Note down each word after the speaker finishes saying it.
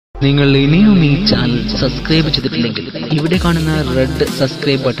നിങ്ങൾ ഇനിയും ഈ ചാനൽ സബ്സ്ക്രൈബ് ചെയ്തിട്ടില്ലെങ്കിൽ ഇവിടെ കാണുന്ന റെഡ്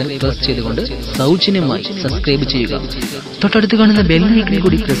സബ്സ്ക്രൈബ് ബട്ടൺ പ്രസ് ചെയ്തുകൊണ്ട് സൗജന്യമായി സബ്സ്ക്രൈബ് ചെയ്യുക. തൊട്ടടുത്ത് കാണുന്ന ബെൽ ഐക്കൺ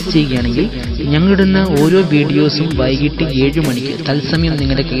കൂടി പ്രസ് ചെയ്യുകയാണെങ്കിൽ ഞങ്ങളിടുന്ന ഓരോ വീഡിയോസും വൈകിട്ട് 7 മണിക്ക് തത്സമയം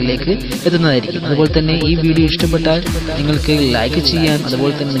നിങ്ങളുടെ കയ്യിലേക്ക് എത്തുന്നതായിരിക്കും. അതുപോലെ തന്നെ ഈ വീഡിയോ ഇഷ്ടപ്പെട്ടാൽ നിങ്ങൾക്ക് ലൈക്ക് ചെയ്യാൻ,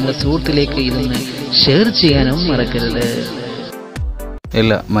 അതുപോലെ തന്നെ നിങ്ങളുടെ സുഹൃത്തിലേക്ക് ഇതൊന്ന് ഷെയർ ചെയ്യാനും മറക്കരുത്.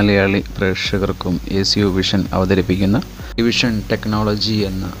 എല്ലാ മലയാളി പ്രേക്ഷകർക്കും ACO വിഷൻ അവതരിപ്പിക്കുന്ന വിഷൻ ടെക്നോളജി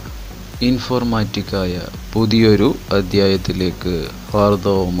എന്ന ഇൻഫോർമാറ്റിക്കായ പുതിയൊരു അധ്യായത്തിലേക്ക്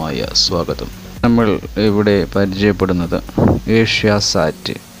ഹാർദവമായ സ്വാഗതം. നമ്മൾ ഇവിടെ പരിചയപ്പെടുന്നത്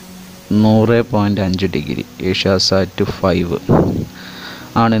ഏഷ്യാസാറ്റ് 100.5 ഡിഗ്രി ഏഷ്യാസാറ്റ് 5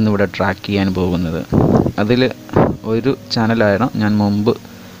 ആണ് ഇന്നിവിടെ ട്രാക്ക് ചെയ്യാൻ പോകുന്നത്. അതിൽ ഒരു ചാനലാണ് ഞാൻ മുമ്പ്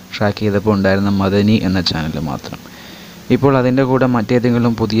ട്രാക്ക് ചെയ്തപ്പോൾ ഉണ്ടായിരുന്ന മദനി എന്ന ചാനൽ മാത്രം. ഇപ്പോൾ അതിൻ്റെ കൂടെ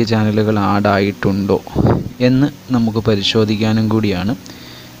മറ്റേതെങ്കിലും പുതിയ ചാനലുകൾ ആഡായിട്ടുണ്ടോ എന്ന് നമുക്ക് പരിശോധിക്കാനും കൂടിയാണ്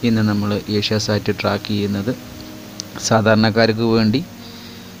ഇന്ന് നമ്മൾ ഏഷ്യാസാറ്റ് ട്രാക്ക് ചെയ്യുന്നത്. സാധാരണക്കാർക്ക് വേണ്ടി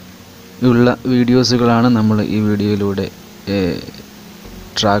ഉള്ള വീഡിയോസുകളാണ് നമ്മൾ ഈ വീഡിയോയിലൂടെ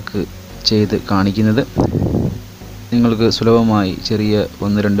ട്രാക്ക് ചെയ്ത് കാണിക്കുന്നത്. നിങ്ങൾക്ക് സുലഭമായി ചെറിയ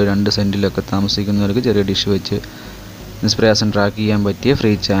 1-2 സെൻറ്റിലൊക്കെ താമസിക്കുന്നവർക്ക് ചെറിയ ഡിഷ് വെച്ച് നിഷ്പ്രയാസം ട്രാക്ക് ചെയ്യാൻ പറ്റിയ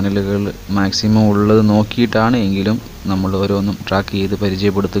ഫ്രീ ചാനലുകൾ മാക്സിമം ഉള്ളത് നോക്കിയിട്ടാണ് എങ്കിലും നമ്മൾ ഓരോന്നും ട്രാക്ക് ചെയ്ത്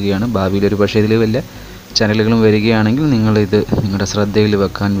പരിചയപ്പെടുത്തുകയാണ്. ഭാവിയിലൊരു പക്ഷേ ഇതിൽ വല്ല ചാനലുകളും വരികയാണെങ്കിൽ നിങ്ങളിത് നിങ്ങളുടെ ശ്രദ്ധയിൽ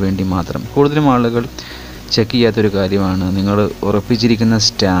വെക്കാൻ വേണ്ടി മാത്രം. കൂടുതലും ആളുകൾ ചെക്ക് ചെയ്യാത്തൊരു കാര്യമാണ്, നിങ്ങൾ ഉറപ്പിച്ചിരിക്കുന്ന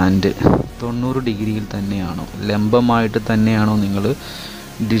സ്റ്റാൻഡ് 90 ഡിഗ്രിയിൽ തന്നെയാണോ, ലംബമായിട്ട് തന്നെയാണോ നിങ്ങൾ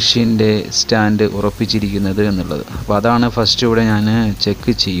ഡിഷിൻ്റെ സ്റ്റാൻഡ് ഉറപ്പിച്ചിരിക്കുന്നത് എന്നുള്ളത്. അപ്പോൾ അതാണ് ഫസ്റ്റ് ഇവിടെ ഞാൻ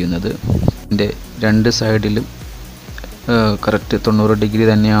ചെക്ക് ചെയ്യുന്നത്. എൻ്റെ 2 സൈഡിലും കറക്റ്റ് 90 ഡിഗ്രി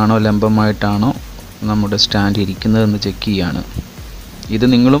തന്നെയാണോ ലംബമായിട്ടാണോ നമ്മുടെ സ്റ്റാൻഡ് ഇരിക്കുന്നതെന്ന് ചെക്ക് ചെയ്യാണ്. ഇത്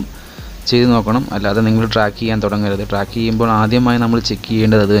നിങ്ങളും ചെയ്ത് നോക്കണം, അല്ലാതെ നിങ്ങൾ ട്രാക്ക് ചെയ്യാൻ തുടങ്ങരുത്. ട്രാക്ക് ചെയ്യുമ്പോൾ ആദ്യമായി നമ്മൾ ചെക്ക്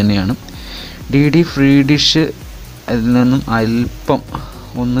ചെയ്യേണ്ടത് അത് തന്നെയാണ്. DD ഫ്രീ ഡിഷ് അതിൽ നിന്നും അല്പം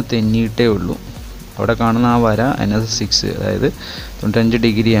ഒന്ന് തെന്നിയിട്ടേ ഉള്ളൂ. അവിടെ കാണുന്ന ആ വര NS6, അതായത് 95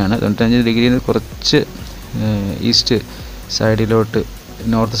 ഡിഗ്രിയാണ്. 95 ഡിഗ്രിയിൽ കുറച്ച് ഈസ്റ്റ് സൈഡിലോട്ട്,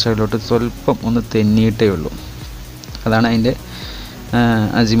 നോർത്ത് സൈഡിലോട്ട് സ്വല്പം ഒന്ന് തെന്നിയിട്ടേ ഉള്ളൂ. അതാണ് അതിൻ്റെ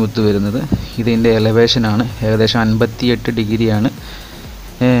അസിമുത്ത് വരുന്നത്. ഇതിൻ്റെ എലവേഷനാണ് ഏകദേശം 58 ഡിഗ്രിയാണ്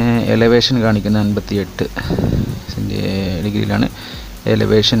എലവേഷൻ കാണിക്കുന്നത്. 58 ഡിഗ്രിയിലാണ്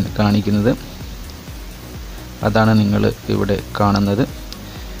എലവേഷൻ കാണിക്കുന്നത്. അതാണ് നിങ്ങൾ ഇവിടെ കാണുന്നത്.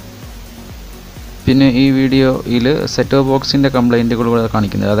 പിന്നെ ഈ വീഡിയോയിൽ സെറ്റ് ടോപ്പ് ബോക്സിൻ്റെ കംപ്ലൈൻറ്റുകൾ കൂടെ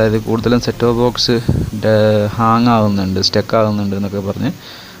കാണിക്കുന്നത്, അതായത് കൂടുതലും സെറ്റ് ടോപ്പ് ബോക്സ് ഹാങ് ആകുന്നുണ്ട്, സ്റ്റക്ക് ആകുന്നുണ്ട് എന്നൊക്കെ പറഞ്ഞ്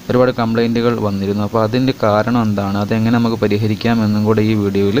ഒരുപാട് കംപ്ലൈൻറ്റുകൾ വന്നിരുന്നു. അപ്പോൾ അതിൻ്റെ കാരണം എന്താണ്, അതെങ്ങനെ നമുക്ക് പരിഹരിക്കാം എന്നും കൂടെ ഈ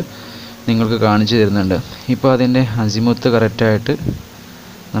വീഡിയോയിൽ നിങ്ങൾക്ക് കാണിച്ചു തരുന്നുണ്ട്. ഇപ്പോൾ അതിൻ്റെ അസിമുത്ത് കറക്റ്റായിട്ട്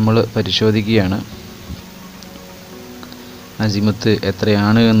നമ്മൾ പരിശോധിക്കുകയാണ്. അസിമുത്ത്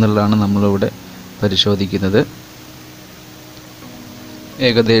എത്രയാണ് എന്നുള്ളതാണ് നമ്മളിവിടെ പരിശോധിക്കുന്നത്.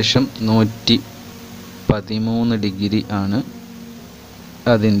 ഏകദേശം 113 ഡിഗ്രി ആണ്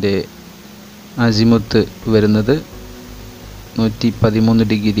അതിൻ്റെ അസിമുത്ത് വരുന്നത്. 113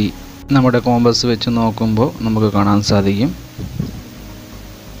 ഡിഗ്രി നമ്മുടെ കോമ്പസ് വെച്ച് നോക്കുമ്പോൾ നമുക്ക് കാണാൻ സാധിക്കും.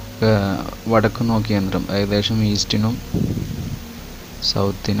 വടക്ക് നോക്കിയ യന്ത്രം ഏകദേശം ഈസ്റ്റിനും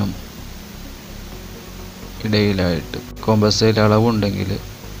സൗത്തിനും ഇടയിലായിട്ട് കോമ്പസിൽ അളവുണ്ടെങ്കിൽ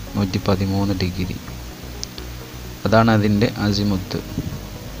 113 ഡിഗ്രി, അതാണ് അതിൻ്റെ അസിമുത്ത്.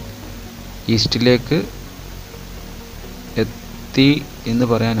 ഈസ്റ്റിലേക്ക് എത്തി എന്ന്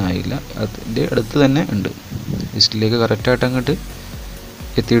പറയാനായില്ല, അതിൻ്റെ അടുത്ത് തന്നെ ഉണ്ട്. ഈസ്റ്റിലേക്ക് കറക്റ്റായിട്ട് അങ്ങോട്ട്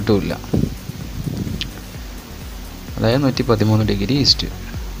എത്തിയിട്ടുമില്ല. അതായത് 113 ഡിഗ്രി ഈസ്റ്റ്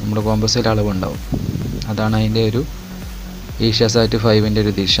നമ്മുടെ കോമ്പസിൽ അളവുണ്ടാവും. അതാണ് അതിൻ്റെ ഒരു ഏഷ്യാസാറ്റ് 5ൻ്റെ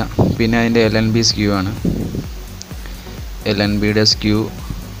ഒരു ദിശ. പിന്നെ അതിൻ്റെ LNB സ്ക്യൂ ആണ്. LNBയുടെ സ്ക്യൂ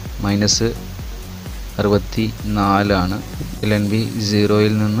 -64 ആണ്. LNB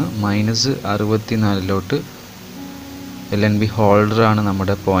 0യിൽ നിന്ന് -64 LNB ഹോൾഡറാണ്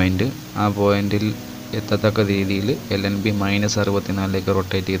നമ്മുടെ പോയിൻ്റ്. ആ പോയിൻ്റിൽ എത്തത്തക്ക രീതിയിൽ LNB -64ലേക്ക്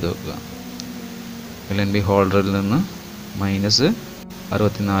റൊട്ടേറ്റ് ചെയ്ത് വെക്കുക. LNB ഹോൾഡറിൽ നിന്ന്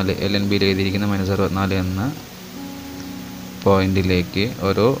 -64 LNBയിൽ എഴുതിയിരിക്കുന്ന -64 എന്ന പോയിന്റിലേക്ക്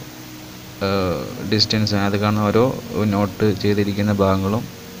ഓരോ ഡിസ്റ്റൻസ്, അത് കാണുന്ന ഓരോ നോട്ട് ചെയ്തിരിക്കുന്ന ഭാഗങ്ങളും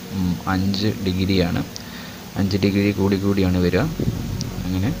 5 ഡിഗ്രിയാണ്. 5 ഡിഗ്രി കൂടിയാണ് വരിക.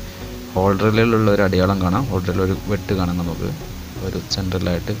 അങ്ങനെ ഹോൾഡറിലുള്ള ഒരു അടയാളം കാണാം, ഹോൾഡറിലൊരു വെട്ട് കാണാം നമുക്ക്, ഒരു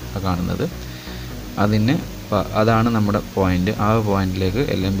സെൻട്രലായിട്ട് കാണുന്നത്. അതാണ് നമ്മുടെ പോയിൻ്റ്. ആ പോയിന്റിലേക്ക്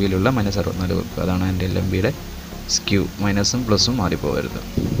LNBയിലുള്ള -64 വെക്കുക. അതാണ് എൻ്റെ LNBയുടെ സ്ക്യൂ. മൈനസും പ്ലസും മാറിപ്പോകരുത്.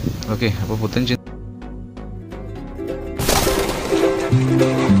 ഓക്കെ, അപ്പോൾ പുത്തൻ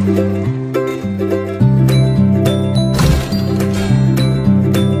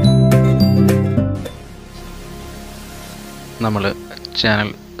നമ്മൾ ചാനൽ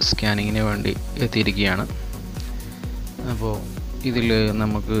സ്കാനിങ്ങിന് വേണ്ടി എത്തിയിരിക്കുകയാണ്. അപ്പോൾ ഇതിൽ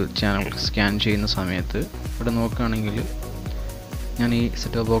നമുക്ക് ചാനൽ സ്കാൻ ചെയ്യുന്ന സമയത്ത് ഇവിടെ നോക്കുകയാണെങ്കിൽ ഞാൻ ഈ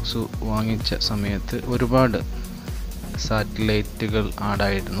സെറ്റ് ബോക്സ് വാങ്ങിച്ച സമയത്ത് ഒരുപാട് സാറ്റലൈറ്റുകൾ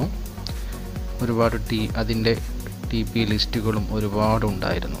ആഡായിരുന്നു. ഒരുപാട് അതിൻ്റെ TP ലിസ്റ്റുകളും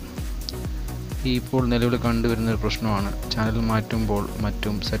ഒരുപാടുണ്ടായിരുന്നു. ഇപ്പോൾ നിലവിൽ കണ്ടുവരുന്നൊരു പ്രശ്നമാണ് ചാനൽ മാറ്റുമ്പോൾ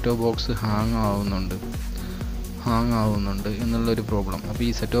മറ്റും സെറ്റ് ബോക്സ് ഹാങ് ആവുന്നുണ്ട് എന്നുള്ളൊരു പ്രോബ്ലം. അപ്പോൾ ഈ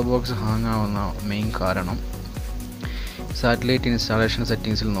സെറ്റ് ബോക്സ് ഹാങ് ആവുന്ന മെയിൻ കാരണം സാറ്റലൈറ്റ് ഇൻസ്റ്റാളേഷൻ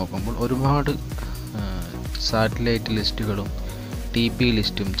സെറ്റിങ്സിൽ നോക്കുമ്പോൾ ഒരുപാട് സാറ്റലൈറ്റ് ലിസ്റ്റുകളും TP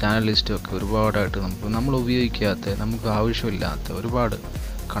ലിസ്റ്റും ചാനൽ ലിസ്റ്റും ഒക്കെ ഒരുപാടായിട്ട് നമ്മൾ ഉപയോഗിക്കാത്ത, നമുക്ക് ആവശ്യമില്ലാത്ത ഒരുപാട്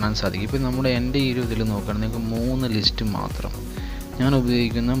കാണാൻ സാധിക്കും. ഇപ്പോൾ എൻ്റെ ഈ ഒരു ഇതിൽ നോക്കുകയാണെങ്കിൽ നിങ്ങൾക്ക് 3 ലിസ്റ്റ് മാത്രം, ഞാൻ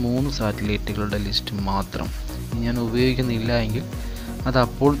ഉപയോഗിക്കുന്ന 3 സാറ്റലൈറ്റുകളുടെ ലിസ്റ്റ് മാത്രം ഞാൻ ഉപയോഗിക്കുന്നില്ല എങ്കിൽ അത്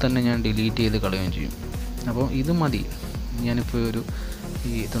അപ്പോൾ തന്നെ ഞാൻ ഡിലീറ്റ് ചെയ്ത് കളയുകയും ചെയ്യും. അപ്പോൾ ഇത് മതി, ഞാനിപ്പോൾ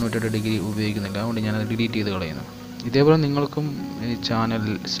ഈ 98 ഡിഗ്രി ഉപയോഗിക്കുന്നില്ല, അതുകൊണ്ട് ഞാനത് ഡിലീറ്റ് ചെയ്ത് കളയുന്നു. ഇതേപോലെ നിങ്ങൾക്കും ഈ ചാനൽ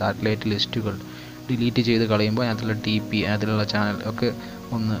സാറ്റലൈറ്റ് ലിസ്റ്റുകൾ ഡിലീറ്റ് ചെയ്ത് കളയുമ്പോൾ അതിലുള്ള TP അതിലുള്ള ചാനൽ ഒക്കെ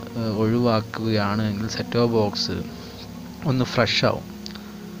ഒന്ന് ഒഴിവാക്കുകയാണെങ്കിൽ സെറ്റ് ബോക്സ് ഒന്ന് ഫ്രഷ് ആവും.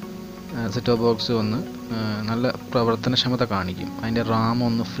 സെറ്റ് ബോക്സ് ഒന്ന് നല്ല പ്രവർത്തനക്ഷമത കാണിക്കും. അതിൻ്റെ RAM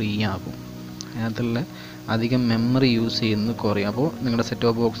ഒന്ന് ഫ്രീ ആകും. അതിനകത്തുള്ള അധികം മെമ്മറി യൂസ് ചെയ്യുന്നത് കുറയും. അപ്പോൾ നിങ്ങളുടെ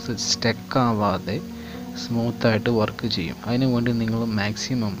സെറ്റ് ബോക്സ് സ്റ്റക്ക് ആവാതെ സ്മൂത്തായിട്ട് വർക്ക് ചെയ്യും. അതിനു വേണ്ടി നിങ്ങൾ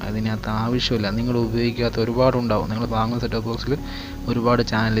മാക്സിമം അതിനകത്ത് ആവശ്യമില്ല, നിങ്ങൾ ഉപയോഗിക്കാത്ത ഒരുപാടുണ്ടാവും. നിങ്ങൾ വാങ്ങുന്ന സെറ്റ് ബോക്സിൽ ഒരുപാട്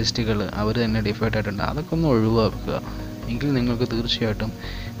ചാനൽ ലിസ്റ്റുകൾ അവർ തന്നെ ഡിഫോൾട്ട് ആയിട്ടുണ്ട്. അതൊക്കെ ഒന്ന് ഒഴിവാക്കുക. എങ്കിൽ നിങ്ങൾക്ക് തീർച്ചയായിട്ടും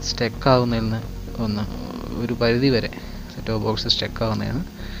സ്റ്റക്ക് ആവുന്നതിൽ നിന്ന് ഒരു പരിധി വരെ സെറ്റ് ബോക്സ് സ്റ്റക്ക് ആവുന്നതിന്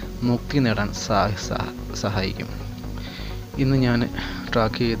മുക്തി നേടാൻ സഹായിക്കും. ഇന്ന് ഞാൻ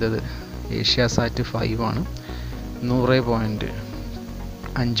ട്രാക്ക് ചെയ്തത് ഏഷ്യാസാറ്റ് 5 ആണ്.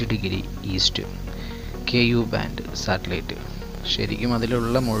 100.5 degree east KU band satellite. ശരിക്കും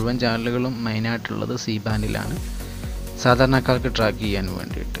അതിലുള്ള മുഴുവൻ ചാനലുകളും മെയിനായിട്ടുള്ളത് C ബാൻഡിലാണ്. സാധാരണക്കാർക്ക് ട്രാക്ക് ചെയ്യാൻ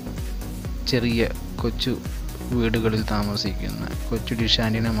വേണ്ടിയിട്ട് ചെറിയ കൊച്ചു വീടുകളിൽ താമസിക്കുന്ന കൊച്ചു ഡിഷ്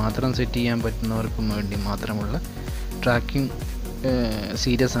ആൻറ്റിന മാത്രം സെറ്റ് ചെയ്യാൻ പറ്റുന്നവർക്കും വേണ്ടി മാത്രമുള്ള ട്രാക്കിംഗ്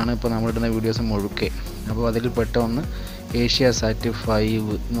സീരീസ് ആണ് ഇപ്പോൾ നമ്മളിടുന്ന വീഡിയോസ് മുഴുക്കെ. അപ്പോൾ അതിൽ പെട്ട ഒന്ന് ഏഷ്യാസാറ്റ്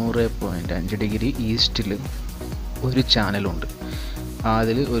 5 100.5 ഡിഗ്രി ഈസ്റ്റിൽ ഒരു ചാനലുണ്ട്.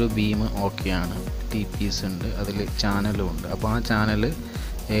 അതിൽ ഒരു ബീം ഓക്കെയാണ്, TPs ഉണ്ട്, അതിൽ ചാനലും ഉണ്ട്. അപ്പോൾ ആ ചാനൽ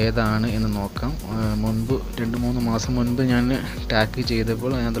ഏതാണ് എന്ന് നോക്കാം. മുൻപ് 2-3 മാസം മുൻപ് ഞാൻ ടാഗ്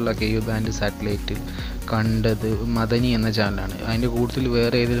ചെയ്തപ്പോൾ അതിനകത്തുള്ള KU ബാൻഡ് സാറ്റലൈറ്റ് കണ്ടത് മദനി എന്ന ചാനലാണ്. അതിൻ്റെ കൂട്ടത്തിൽ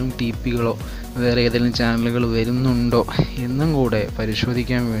വേറെ ഏതെങ്കിലും TPകളോ വേറെ ഏതെങ്കിലും ചാനലുകൾ വരുന്നുണ്ടോ എന്നും കൂടെ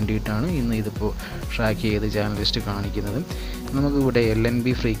പരിശോധിക്കാൻ വേണ്ടിയിട്ടാണ് ഇന്ന് ഇതിപ്പോൾ ട്രാക്ക് ചെയ്ത് ചാനൽ ലിസ്റ്റ് കാണിക്കുന്നത്. നമുക്കിവിടെ LNB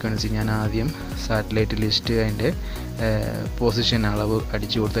ഫ്രീക്വൻസി, ഞാൻ ആദ്യം സാറ്റലൈറ്റ് ലിസ്റ്റ് അതിൻ്റെ പൊസിഷൻ അളവ്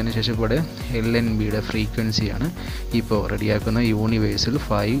അടിച്ചു കൊടുത്തതിന് ശേഷം ഇവിടെ LNBയുടെ ഫ്രീക്വൻസിയാണ് ഇപ്പോൾ റെഡിയാക്കുന്ന. യൂണിവേഴ്സൽ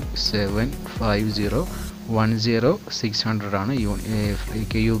 575010 ആണ്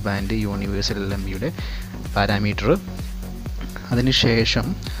KU ബാൻഡ് യൂണിവേഴ്സൽ LNBയുടെ പാരാമീറ്റർ. അതിനുശേഷം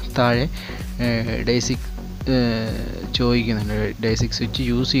താഴെ ഡേസിക് ചോദിക്കുന്നുണ്ട്, ഡേസിക് സ്വിച്ച്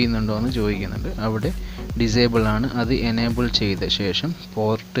യൂസ് ചെയ്യുന്നുണ്ടോ എന്ന് ചോദിക്കുന്നുണ്ട്. അവിടെ ഡിസേബിൾ ആണ്. അത് എനേബിൾ ചെയ്ത ശേഷം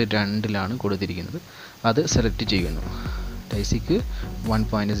പോർട്ട് 2 കൊടുത്തിരിക്കുന്നത്, അത് സെലക്ട് ചെയ്യുന്നു. ഡൈസിക്ക്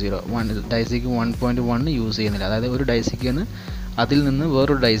 1.0 ഡൈസിക്ക് 1.1 യൂസ് ചെയ്യുന്നില്ല. അതായത് ഒരു ഡൈസിക്ക് അതിൽ നിന്ന്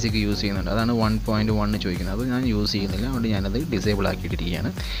വേറൊരു ഡൈസിക്ക് യൂസ് ചെയ്യുന്നുണ്ട്, അതാണ് 1.1 ചോദിക്കുന്നത്. അത് ഞാൻ യൂസ് ചെയ്യുന്നില്ല, അതുകൊണ്ട് ഞാനത് ഡിസേബിൾ ആക്കിയിട്ടിരിക്കുകയാണ്.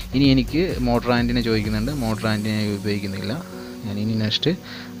 ഇനി എനിക്ക് മോട്ടർ ആൻറ്റിന ചോദിക്കുന്നുണ്ട്, മോട്ടർ ആൻറ്റിന ഉപയോഗിക്കുന്നില്ല. ഞാൻ ഇനി നെക്സ്റ്റ്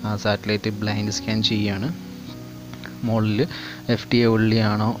സാറ്റലൈറ്റ് ബ്ലൈൻഡ് സ്കാൻ ചെയ്യുകയാണ്. മുകളിൽ FTA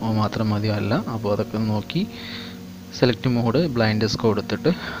ഉള്ളിയാണോ മാത്രം മതിയോ അല്ല, അപ്പോൾ അതൊക്കെ നോക്കി സെലക്ട് മോഡ് ബ്ലൈൻഡ്സ് കൊടുത്തിട്ട്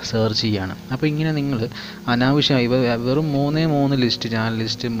സെർച്ച് ചെയ്യുകയാണ്. അപ്പോൾ ഇങ്ങനെ നിങ്ങൾ അനാവശ്യമായി വെറും 3 list, channel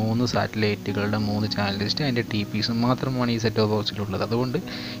list, 3 സാറ്റലൈറ്റുകളുടെ 3 channel list, അതിൻ്റെ TPs മാത്രമാണ് ഈ സെറ്റ് ബോക്സിലുള്ളത്. അതുകൊണ്ട്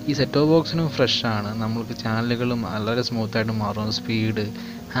ഈ സെറ്റ് ബോക്സിനും ഫ്രഷാണ്. നമ്മൾക്ക് ചാനലുകളും വളരെ സ്മൂത്തായിട്ട് മാറും. സ്പീഡ്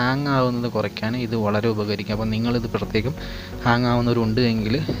ഹാങ് ആവുന്നത് കുറയ്ക്കാൻ ഇത് വളരെ ഉപകരിക്കും. അപ്പോൾ നിങ്ങളിത് പ്രത്യേകം ഹാങ് ആവുന്നവരുണ്ട്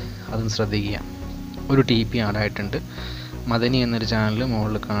എങ്കിൽ അതും ശ്രദ്ധിക്കുക. ഒരു TP ആഡായിട്ടുണ്ട്, മദനി എന്നൊരു ചാനൽ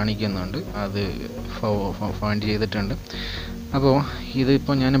മുകളിൽ കാണിക്കുന്നുണ്ട്, അത് ഫൈൻഡ് ചെയ്തിട്ടുണ്ട്. അപ്പോൾ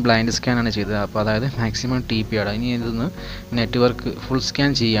ഇതിപ്പോൾ ഞാൻ ബ്ലൈൻഡ് സ്കാനാണ് ചെയ്തത്. അപ്പോൾ അതായത് മാക്സിമം TP ആണ്. ഇനി ഇതൊന്ന് നെറ്റ്വർക്ക് ഫുൾ സ്കാൻ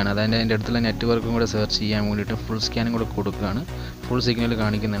ചെയ്യുകയാണ്. അതായത് എൻ്റെ അടുത്തുള്ള നെറ്റ്വർക്കും കൂടെ സെർച്ച് ചെയ്യാൻ വേണ്ടിയിട്ട് ഫുൾ സ്കാനും കൂടെ കൊടുക്കുകയാണ്. ഫുൾ സിഗ്നൽ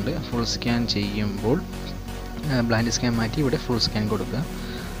കാണിക്കുന്നുണ്ട്. ഫുൾ സ്കാൻ ചെയ്യുമ്പോൾ ബ്ലൈൻഡ് സ്കാൻ മാറ്റി ഇവിടെ ഫുൾ സ്കാൻ കൊടുക്കുക.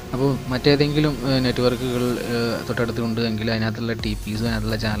 അപ്പോൾ മറ്റേതെങ്കിലും നെറ്റ്വർക്കുകൾ തൊട്ടടുത്തുണ്ട് എങ്കിൽ അതിനകത്തുള്ള TPs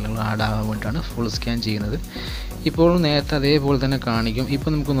അതിനകത്തുള്ള ചാനലുകൾ ആഡ് ആകാൻ വേണ്ടിയിട്ടാണ് ഫുൾ സ്കാൻ ചെയ്യുന്നത്. ഇപ്പോൾ നേരത്തെ അതേപോലെ തന്നെ കാണിക്കും. ഇപ്പോൾ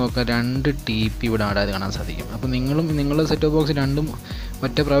നമുക്ക് നോക്കാം, 2 TP ഇവിടെ ആഡായത് കാണാൻ സാധിക്കും. അപ്പോൾ നിങ്ങളുടെ സെറ്റ് ബോക്സ് രണ്ടും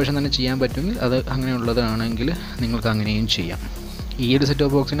ഒറ്റ പ്രാവശ്യം തന്നെ ചെയ്യാൻ പറ്റുമെങ്കിൽ അത് അങ്ങനെയുള്ളതാണെങ്കിൽ നിങ്ങൾക്ക് അങ്ങനെയും ചെയ്യാം. ഈ ഒരു സെറ്റ്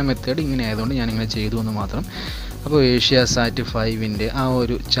ബോക്സിൻ്റെ മെത്തേഡ് ഇങ്ങനെ ആയതുകൊണ്ട് ഞാനിങ്ങനെ ചെയ്തു എന്ന് മാത്രം. അപ്പോൾ ഏഷ്യാസാറ്റ് 5ൻ്റെ ആ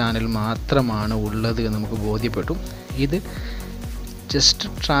ഒരു ചാനൽ മാത്രമാണ് ഉള്ളത് എന്ന് നമുക്ക് ബോധ്യപ്പെട്ടു. ഇത് ജസ്റ്റ്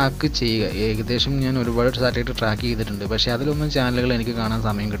ട്രാക്ക് ചെയ്യുക. ഏകദേശം ഞാൻ ഒരുപാട് സാറ്റലൈറ്റ് ട്രാക്ക് ചെയ്തിട്ടുണ്ട്, പക്ഷേ അതിലൊന്നും ചാനലുകൾ എനിക്ക് കാണാൻ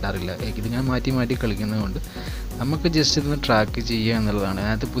സമയം കിട്ടാറില്ല. ഇത് ഞാൻ മാറ്റി മാറ്റി കളിക്കുന്നതുകൊണ്ട് നമുക്ക് ജസ്റ്റ് ഇതൊന്ന് ട്രാക്ക് ചെയ്യുക എന്നുള്ളതാണ്.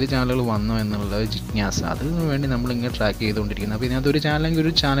 അതിനകത്ത് പുതിയ ചാനലുകൾ വന്നോ എന്നുള്ള ജിജ്ഞാസ, അതിനു വേണ്ടി നമ്മളിങ്ങനെ ട്രാക്ക് ചെയ്തുകൊണ്ടിരിക്കുന്നത്. അപ്പോൾ ഇതിനകത്ത് ഒരു ചാനലെങ്കിൽ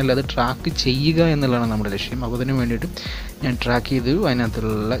ഒരു ചാനൽ അത് ട്രാക്ക് ചെയ്യുക എന്നുള്ളതാണ് നമ്മുടെ ലക്ഷ്യം. അപ്പോൾ അതിന് വേണ്ടിയിട്ട് ഞാൻ ട്രാക്ക് ചെയ്തു.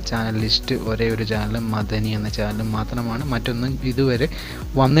 അതിനകത്തുള്ള ചാനൽ ലിസ്റ്റ് ഒരേ ഒരു ചാനൽ മദനി എന്ന ചാനൽ മാത്രമാണ്, മറ്റൊന്നും ഇതുവരെ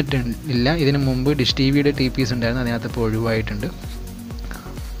വന്നിട്ടില്ല. ഇതിന് മുമ്പ് ഡിഷ് ടിവിയുടെ TPs ഉണ്ടായിരുന്നു, അതിനകത്ത് ഇപ്പോൾ ഒഴിവായിട്ടുണ്ട്.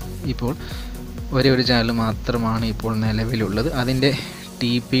 ഇപ്പോൾ ഒരേ ഒരു ചാനൽ മാത്രമാണ് ഇപ്പോൾ നിലവിലുള്ളത്. അതിൻ്റെ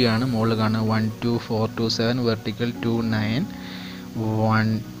TP ആണ് മുകളിൽ കാണുന്നത് 12427 വെർട്ടിക്കൽ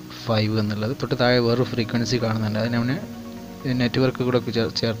 2915 എന്നുള്ളത്. തൊട്ട് താഴെ വേറൊരു ഫ്രീക്വൻസി കാണുന്നുണ്ട്. അതിനവന് നെറ്റ്വർക്ക് കൂടെ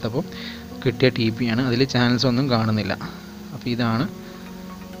ചേർത്തപ്പോൾ കിട്ടിയ TP ആണ്. അതിൽ ചാനൽസ് ഒന്നും കാണുന്നില്ല. അപ്പോൾ ഇതാണ്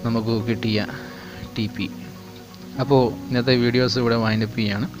നമുക്ക് കിട്ടിയ TP. അപ്പോൾ ഇന്നത്തെ വീഡിയോസ് ഇവിടെ വൈൻഡപ്പ്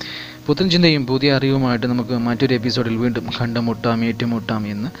ചെയ്യുകയാണ്. പുത്തൻ ചിന്തയും പുതിയ അറിവുമായിട്ട് നമുക്ക് മറ്റൊരു എപ്പിസോഡിൽ വീണ്ടും കണ്ടുമുട്ടാം, ഏറ്റുമുട്ടാം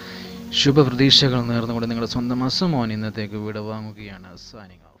എന്ന് ശുഭപ്രതീക്ഷകൾ നേർന്നുകൊണ്ട് നിങ്ങളുടെ സ്വന്തം അസുമോൻ ഇന്നത്തേക്ക് വിട വാങ്ങുകയാണ്.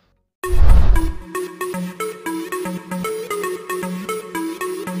 Signing off.